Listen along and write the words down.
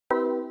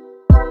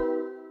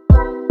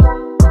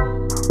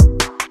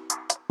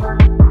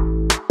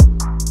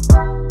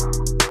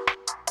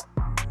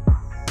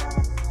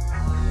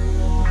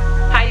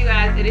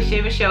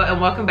Jay Michelle, and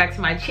welcome back to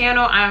my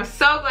channel. I'm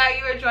so glad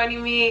you are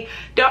joining me.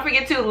 Don't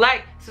forget to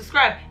like,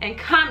 subscribe, and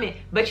comment.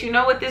 But you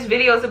know what this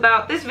video is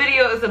about? This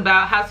video is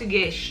about how to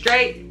get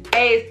straight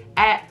A's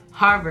at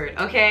Harvard.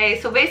 Okay,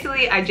 so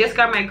basically I just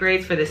got my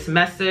grades for this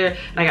semester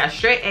and I got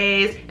straight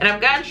A's, and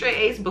I've gotten straight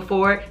A's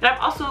before, and I've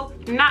also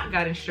not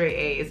gotten straight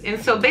A's.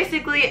 And so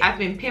basically I've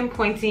been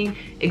pinpointing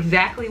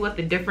exactly what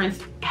the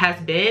difference has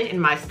been in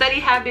my study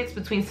habits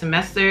between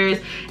semesters.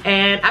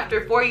 And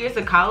after 4 years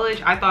of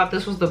college, I thought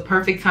this was the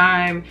perfect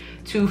time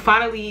to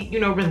finally, you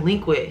know,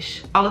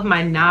 relinquish all of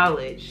my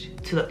knowledge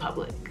to the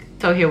public.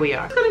 So here we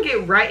are. I'm gonna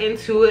get right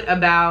into it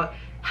about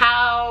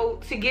how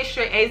to get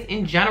straight A's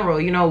in general.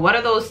 You know, what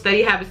are those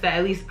study habits that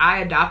at least I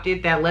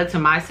adopted that led to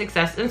my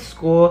success in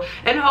school,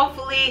 and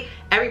hopefully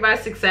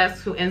everybody's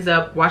success who ends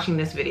up watching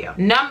this video.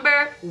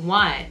 Number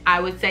one,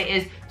 I would say,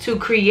 is to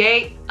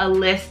create a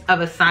list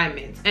of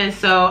assignments. And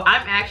so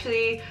I'm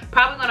actually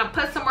probably gonna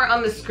put somewhere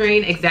on the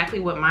screen exactly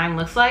what mine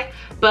looks like,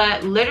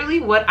 but literally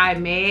what I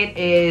made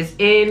is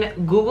in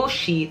Google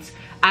Sheets.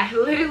 I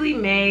literally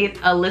made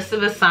a list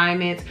of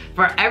assignments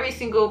for every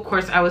single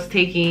course I was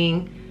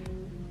taking,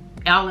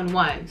 all in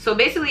one. So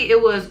basically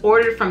it was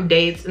ordered from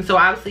dates, and so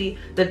obviously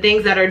the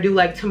things that are due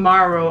like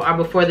tomorrow are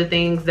before the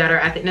things that are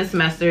at the end of the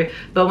semester.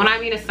 But when I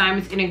mean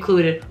assignments, it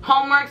included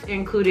homeworks, it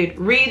included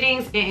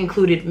readings, it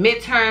included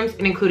midterms,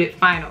 it included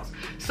finals.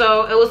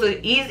 So it was an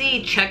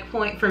easy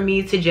checkpoint for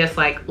me to just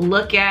like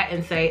look at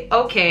and say,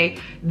 okay,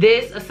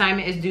 this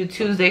assignment is due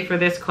Tuesday for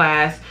this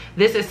class,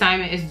 this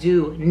assignment is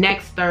due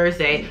next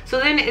Thursday. So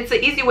then it's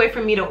an easy way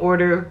for me to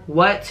order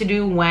what to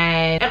do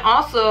when. And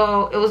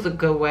also it was a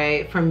good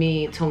way for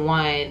me to,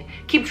 one,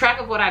 keep track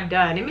of what I've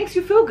done. It makes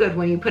you feel good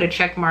when you put a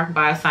check mark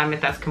by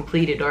assignment that's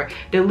completed or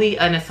delete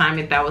an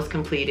assignment that was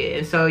completed.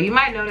 And so you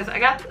might notice I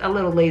got a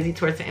little lazy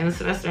towards the end of the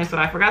semester, and so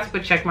I forgot to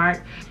put check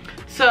mark.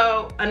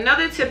 So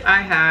another tip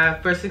I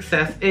have for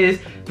success is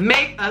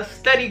make a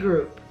study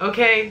group,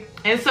 okay?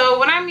 And so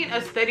when I mean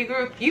a study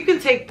group, you can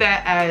take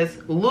that as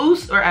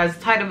loose or as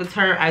tight of a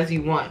term as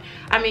you want.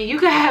 I mean, you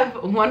could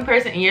have one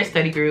person in your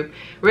study group,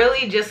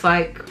 really just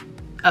like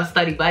a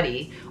study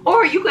buddy,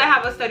 or you could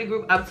have a study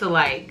group up to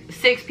like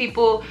 6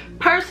 people.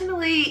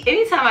 Personally,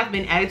 anytime I've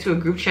been added to a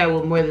group chat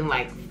with more than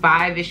like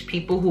 5-ish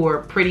people who are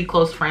pretty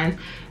close friends,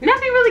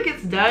 nothing really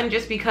gets done,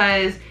 just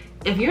because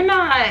if you're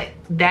not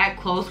that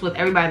close with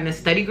everybody in the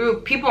study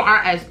group, people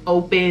aren't as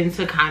open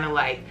to kind of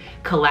like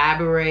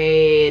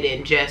collaborate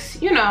and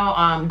just, you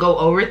know, go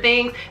over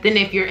things than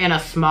if you're in a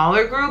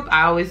smaller group.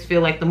 I always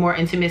feel like the more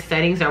intimate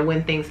settings are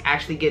when things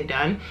actually get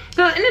done.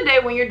 So at the end of the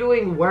day, when you're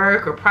doing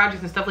work or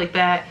projects and stuff like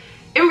that,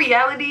 in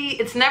reality,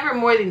 it's never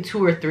more than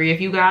 2 or 3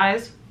 of you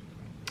guys.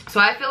 So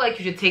I feel like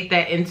you should take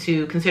that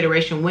into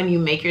consideration when you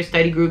make your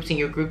study groups and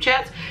your group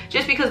chats,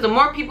 just because the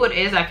more people it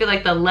is, I feel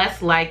like the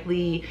less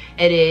likely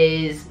it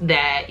is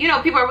that, you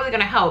know, people are really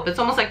gonna help. It's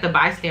almost like the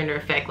bystander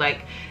effect.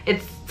 Like,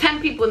 it's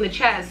 10 people in the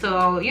chat,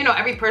 so, you know,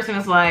 every person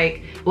is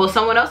like, well,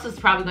 someone else is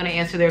probably gonna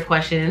answer their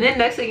question. And then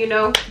next thing you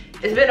know,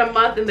 it's been a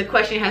month and the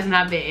question has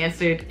not been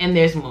answered, and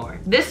there's more.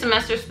 This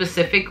semester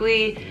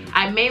specifically,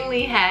 I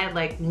mainly had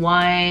like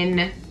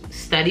one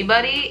study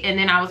buddy, and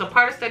then I was a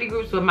part of study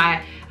groups with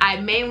I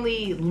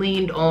mainly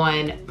leaned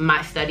on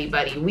my study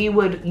buddy. We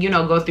would, you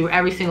know, go through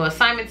every single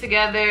assignment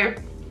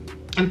together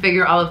and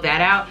figure all of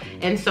that out.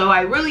 And so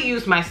I really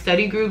used my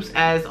study groups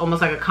as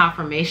almost like a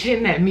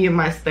confirmation that me and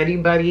my study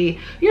buddy,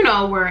 you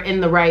know, were in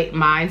the right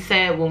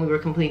mindset when we were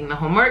completing the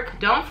homework.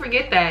 Don't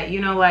forget that, you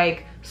know,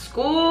 like,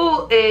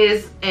 school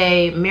is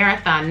a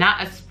marathon,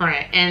 not a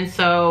sprint. And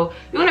so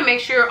you want to make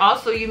sure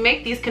also you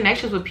make these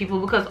connections with people,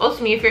 because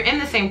ultimately if you're in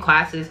the same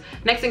classes,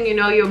 next thing you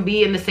know, you'll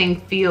be in the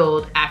same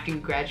field after you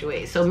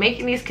graduate. So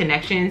making these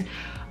connections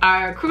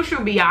are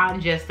crucial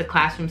beyond just the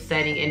classroom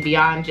setting and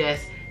beyond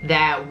just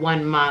that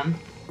 1 month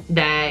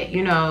that,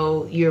 you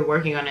know, you're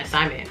working on an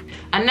assignment.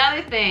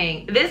 Another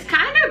thing, this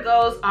kind of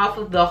goes off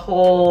of the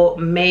whole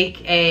make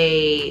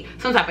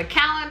some type of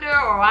calendar,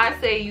 or I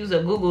say use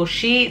a Google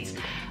Sheets.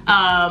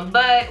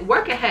 But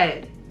work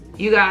ahead,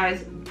 you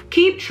guys.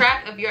 Keep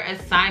track of your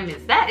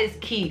assignments. That is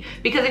key,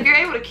 because if you're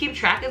able to keep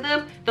track of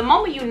them, the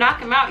moment you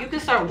knock them out, you can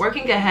start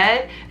working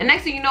ahead. And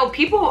next thing you know,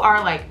 people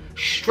are like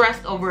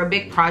stressed over a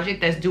big project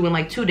that's due in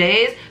like 2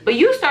 days, but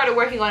you started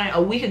working on it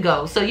a week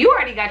ago. So you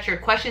already got your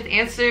questions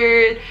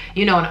answered,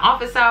 you know, in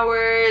office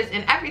hours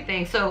and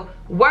everything. So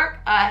work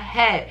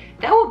ahead.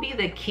 That will be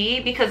the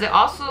key, because it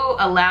also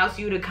allows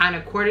you to kind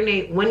of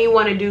coordinate when you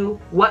want to do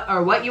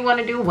what you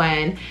want to do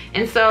when.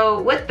 And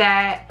so with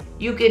that,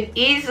 you can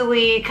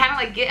easily kind of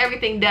like get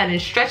everything done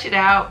and stretch it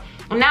out.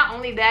 And not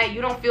only that, you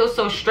don't feel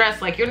so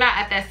stressed, like you're not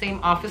at that same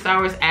office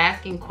hours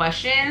asking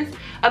questions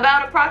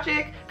about a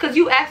project, because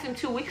you asked them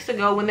 2 weeks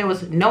ago when there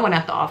was no one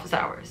at the office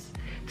hours.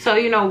 So,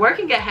 you know,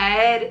 working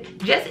ahead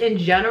just in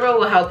general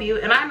will help you.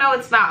 And I know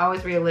it's not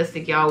always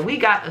realistic, y'all. We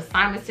got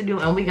assignments to do,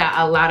 and we got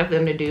a lot of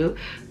them to do.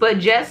 But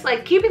just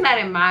like keeping that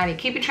in mind and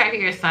keeping track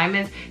of your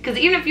assignments, because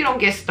even if you don't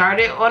get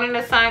started on an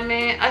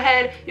assignment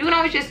ahead, you can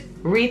always just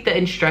read the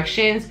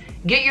instructions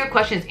get your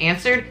questions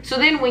answered. So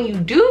then when you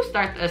do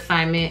start the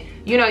assignment,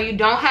 you know, you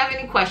don't have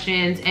any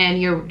questions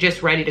and you're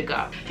just ready to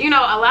go. You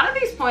know, a lot of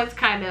these points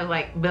kind of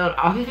like build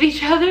off of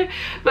each other,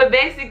 but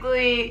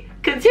basically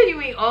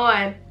continuing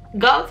on,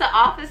 go to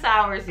office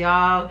hours,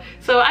 y'all.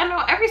 So I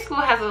know every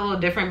school has a little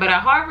different, but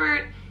at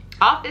Harvard,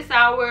 office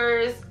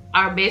hours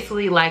are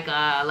basically like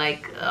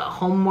a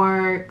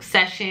homework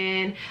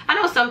session. I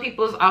know some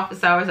people's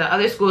office hours at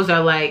other schools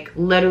are like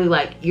literally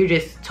like you're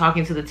just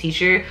talking to the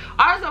teacher.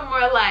 Ours are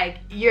more like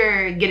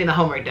you're getting the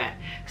homework done.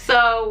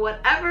 So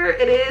whatever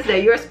it is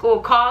that your school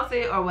calls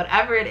it or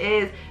whatever it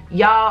is,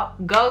 y'all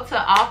go to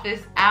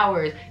office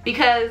hours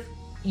because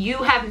you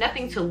have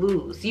nothing to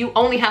lose. You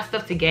only have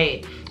stuff to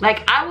gain.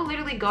 Like, I will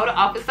literally go to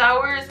office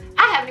hours.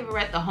 I haven't even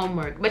read the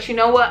homework, but you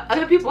know what?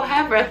 Other people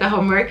have read the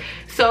homework.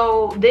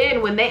 So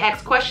then when they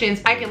ask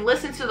questions, I can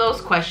listen to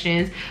those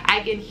questions. I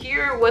can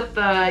hear what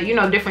the, you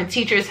know, different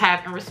teachers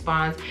have in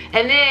response.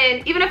 And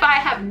then even if I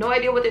have no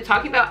idea what they're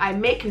talking about, I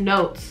make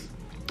notes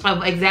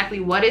of exactly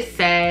what is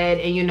said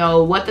and, you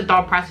know, what the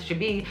thought process should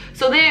be.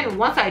 So then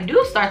once I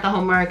do start the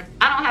homework,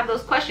 I don't have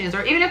those questions.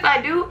 Or even if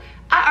I do,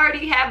 I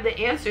already have the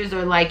answers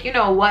or like, you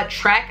know, what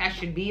track I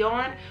should be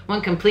on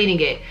when completing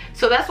it.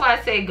 So that's why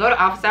I say go to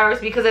office hours,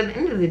 because at the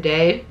end of the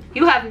day,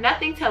 you have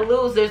nothing to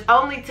lose. There's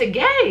only to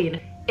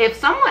gain. If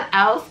someone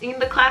else in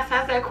the class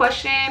has that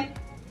question,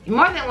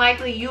 more than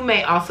likely you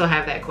may also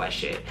have that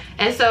question.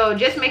 And so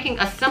just making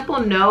a simple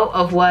note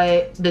of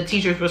what the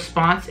teacher's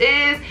response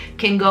is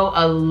can go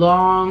a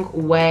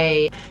long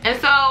way. And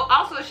so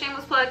also a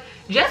shameless plug,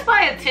 just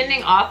by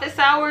attending office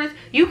hours,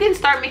 you can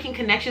start making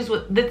connections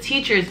with the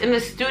teachers and the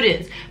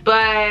students.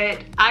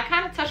 But I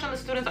kind of touched on the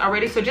students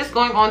already, so just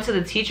going on to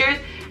the teachers,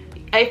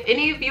 if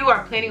any of you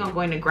are planning on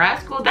going to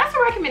grad school, that's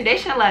a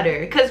recommendation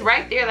letter, because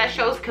right there that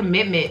shows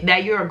commitment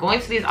that you are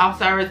going to these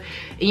office hours.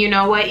 And you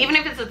know what, even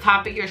if it's a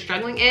topic you're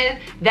struggling in,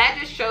 that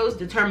just shows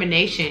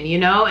determination, you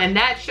know, and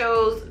that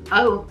shows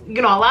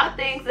you know, a lot of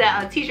things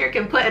that a teacher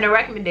can put in a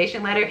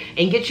recommendation letter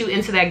and get you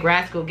into that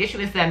grad school, get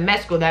you into that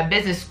med school, that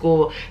business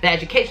school, that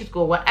education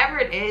school, whatever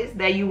it is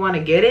that you want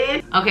to get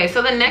in. Okay,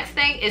 so the next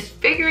thing is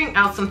figuring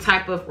out some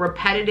type of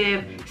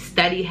repetitive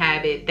study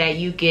habit that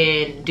you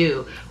can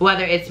do,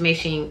 whether it's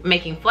making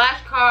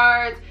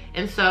flashcards.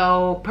 And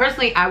so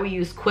personally, I would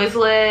use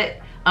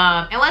Quizlet,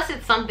 unless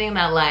it's something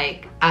that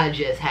like I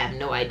just have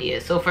no idea.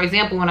 So for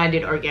example, when I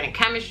did organic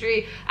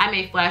chemistry, I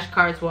made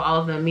flashcards with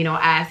all of the amino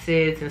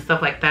acids and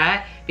stuff like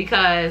that,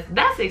 because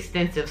that's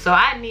extensive. So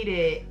I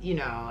needed, you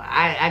know,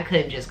 I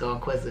couldn't just go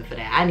on Quizlet for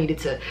that. I needed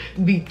to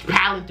be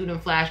paddling through them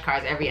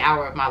flashcards every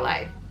hour of my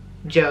life.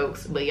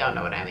 Jokes, but y'all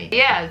know what I mean.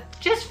 Yeah,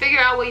 just figure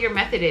out what your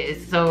method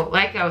is. So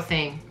like I was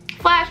saying,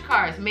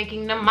 flashcards,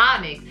 making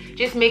mnemonics,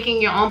 just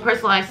making your own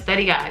personalized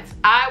study guides.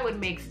 I would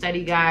make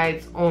study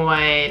guides on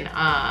my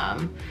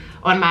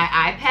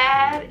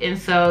iPad. And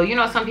so, you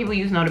know, some people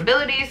use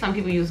Notability, some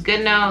people use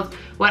GoodNotes.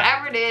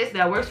 Whatever it is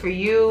that works for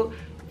you,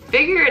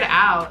 figure it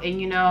out. And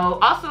you know,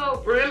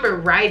 also remember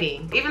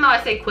writing. Even though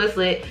I say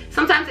Quizlet,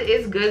 sometimes it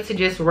is good to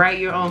just write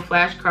your own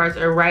flashcards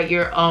or write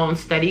your own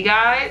study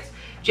guides,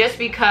 just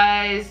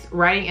because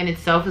writing in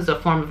itself is a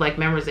form of like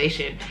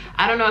memorization.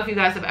 I don't know if you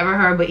guys have ever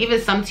heard, but even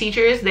some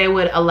teachers, they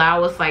would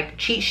allow us like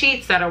cheat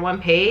sheets that are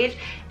one page.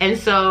 And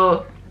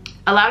so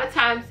a lot of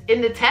times in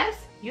the test,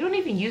 you don't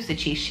even use the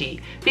cheat sheet,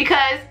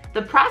 because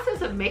the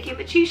process of making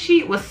the cheat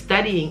sheet was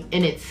studying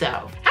in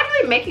itself.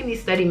 Actually, making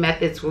these study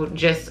methods will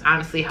just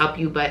honestly help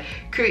you, but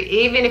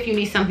even if you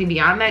need something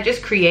beyond that,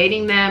 just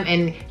creating them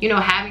and, you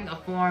know, having a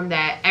form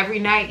that every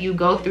night you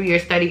go through your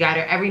study guide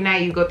or every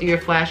night you go through your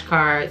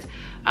flashcards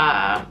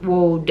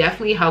will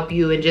definitely help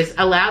you and just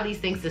allow these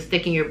things to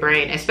stick in your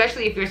brain,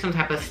 especially if you're some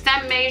type of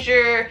STEM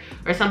major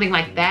or something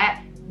like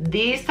that.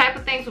 These type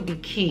of things will be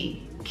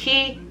key.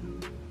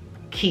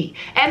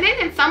 And then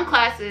in some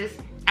classes,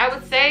 I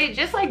would say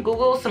just like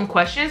Google some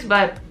questions,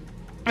 but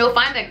you'll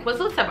find that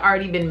Quizlets have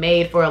already been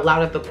made for a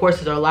lot of the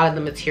courses or a lot of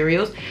the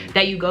materials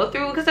that you go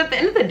through, because at the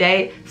end of the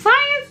day,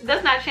 science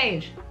does not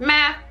change,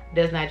 math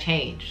does not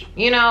change,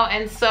 you know.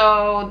 And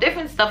so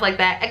different stuff like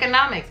that,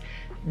 economics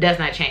does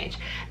not change.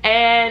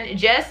 And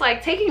just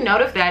like taking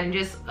note of that and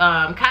just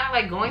kind of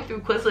like going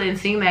through Quizlet and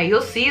seeing that,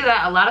 you'll see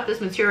that a lot of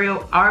this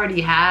material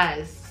already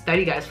has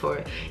study guides for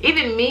it.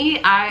 Even me,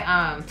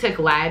 I took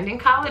Latin in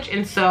college,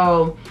 and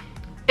so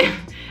in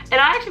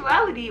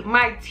actuality,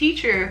 my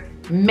teacher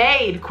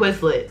made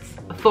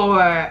Quizlets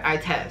for our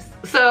tests.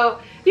 So,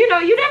 you know,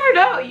 you never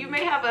know. You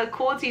may have a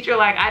cool teacher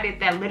like I did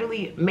that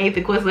literally made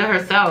the Quizlet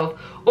herself,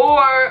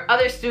 or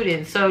other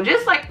students. So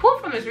just like pull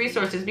from these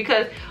resources,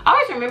 because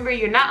always remember,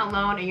 you're not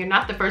alone and you're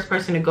not the first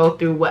person to go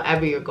through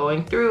whatever you're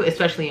going through,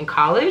 especially in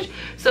college.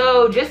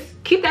 So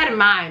just keep that in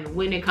mind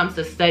when it comes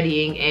to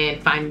studying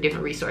and finding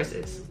different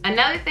resources.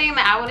 Another thing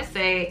that I want to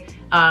say,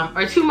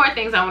 or two more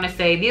things I want to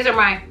say, these are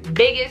my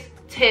biggest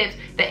tips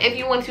that if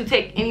you want to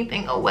take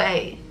anything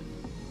away,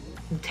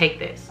 take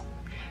this.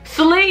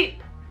 Sleep.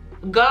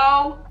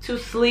 Go to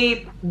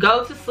sleep,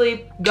 go to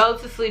sleep, go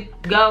to sleep,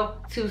 go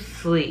to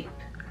sleep.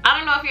 I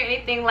don't know if you're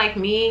anything like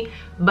me,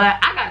 but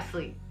I gotta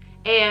sleep.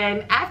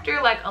 And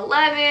after like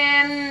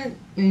 11,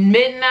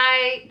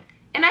 midnight,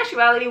 in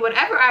actuality,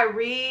 whatever I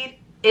read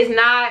is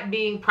not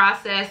being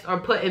processed or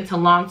put into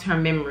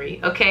long-term memory,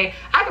 okay?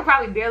 I could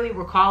probably barely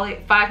recall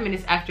it 5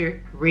 minutes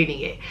after reading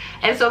it.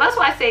 And so that's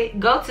why I say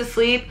go to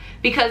sleep,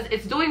 because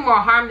it's doing more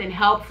harm than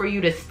help for you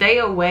to stay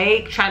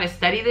awake trying to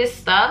study this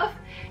stuff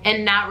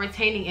and not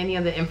retaining any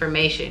of the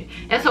information.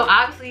 And so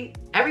obviously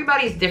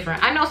everybody's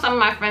different. I know some of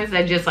my friends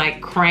that just like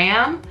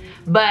cram,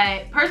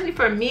 but personally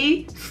for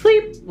me,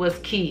 sleep was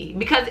key,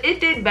 because it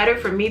did better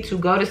for me to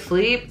go to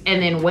sleep and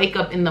then wake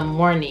up in the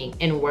morning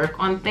and work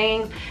on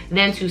things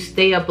than to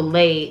stay up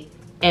late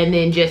and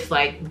then just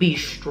like be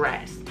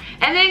stressed.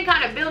 And then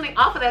kind of building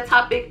off of that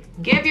topic,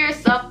 give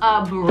yourself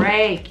a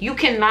break. You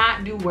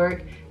cannot do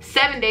work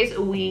 7 days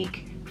a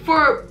week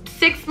for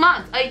 6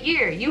 months, a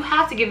year. You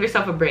have to give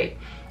yourself a break.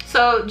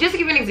 So just to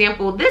give you an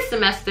example, this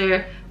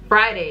semester,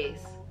 Fridays,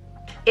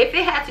 if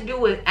it had to do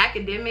with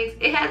academics,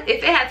 if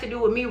it had to do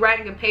with me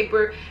writing a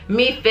paper,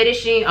 me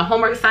finishing a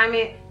homework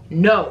assignment,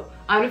 no.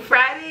 On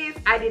Fridays,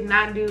 I did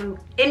not do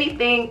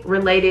anything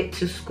related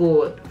to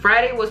school.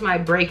 Friday was my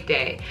break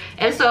day.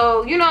 And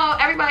so, you know,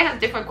 everybody has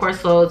different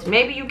course loads.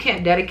 Maybe you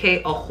can't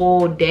dedicate a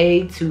whole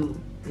day to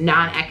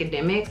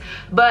non-academics,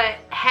 but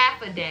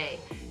half a day.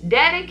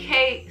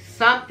 Dedicate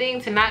something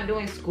to not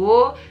doing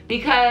school,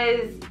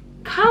 because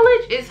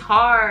college is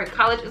hard.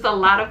 College is a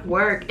lot of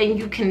work, and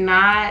you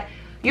cannot,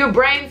 your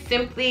brain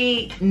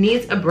simply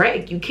needs a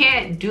break. You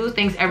can't do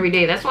things every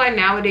day. That's why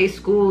nowadays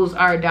schools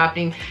are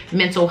adopting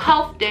mental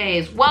health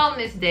days,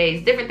 wellness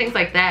days, different things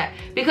like that,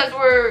 because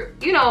we're,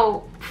 you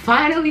know,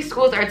 finally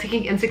schools are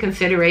taking into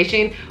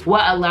consideration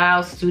what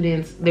allows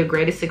students their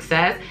greatest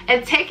success,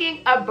 and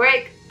taking a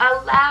break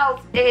allows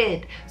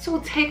it. So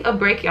take a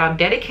break, y'all.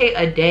 Dedicate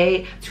a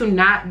day to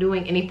not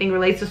doing anything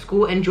related to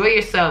school. Enjoy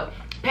yourself.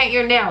 Paint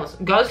your nails,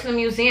 go to the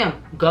museum,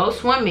 go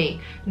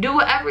swimming, do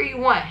whatever you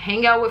want,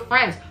 hang out with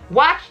friends,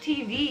 watch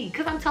TV.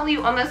 Because I'm telling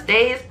you, on those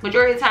days,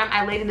 majority of the time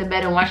I laid in the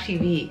bed and watched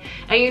TV.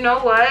 And you know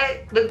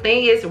what? The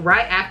thing is,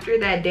 right after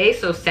that day,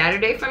 so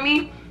Saturday for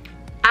me,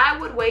 I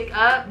would wake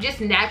up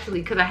just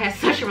naturally, because I had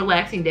such a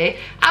relaxing day.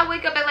 I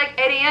wake up at like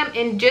 8 a.m.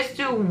 and just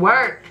do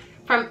work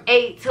from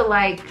 8 to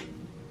like,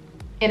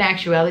 in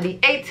actuality,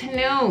 8 to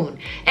noon.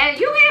 And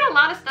you get a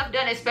lot of stuff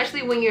done,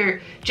 especially when you're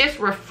just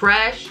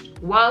refreshed,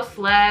 well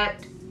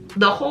slept,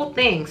 the whole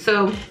thing.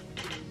 So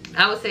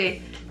I would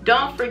say,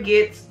 don't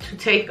forget to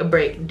take a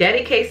break.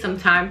 Dedicate some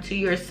time to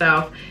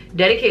yourself.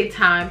 Dedicate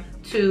time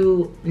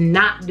to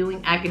not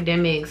doing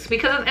academics,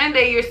 because at the end of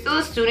the day, you're still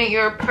a student,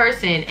 you're a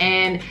person,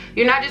 and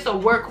you're not just a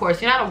workhorse,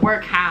 you're not a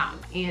workhound.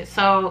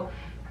 So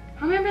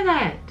remember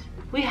that.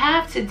 We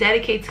have to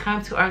dedicate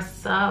time to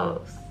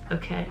ourselves,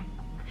 okay?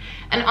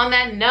 And on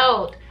that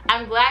note,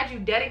 I'm glad you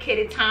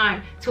dedicated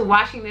time to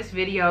watching this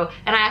video,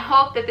 and I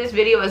hope that this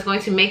video is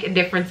going to make a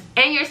difference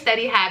in your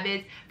study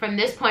habits from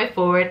this point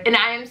forward. And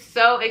I am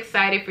so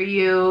excited for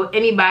you.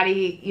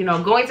 Anybody, you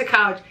know, going to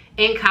college,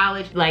 in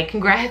college, like,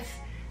 congrats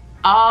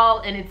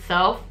all in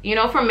itself, you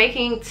know, for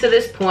making to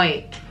this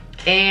point.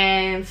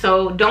 And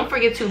so don't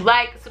forget to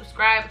like,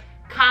 subscribe,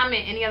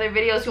 comment any other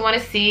videos you want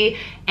to see,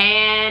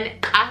 and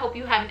I hope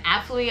you have an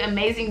absolutely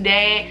amazing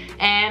day,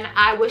 and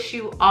I wish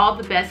you all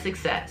the best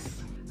success.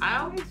 I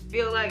always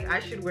feel like I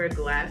should wear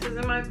glasses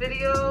in my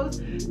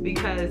videos,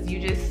 because you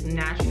just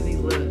naturally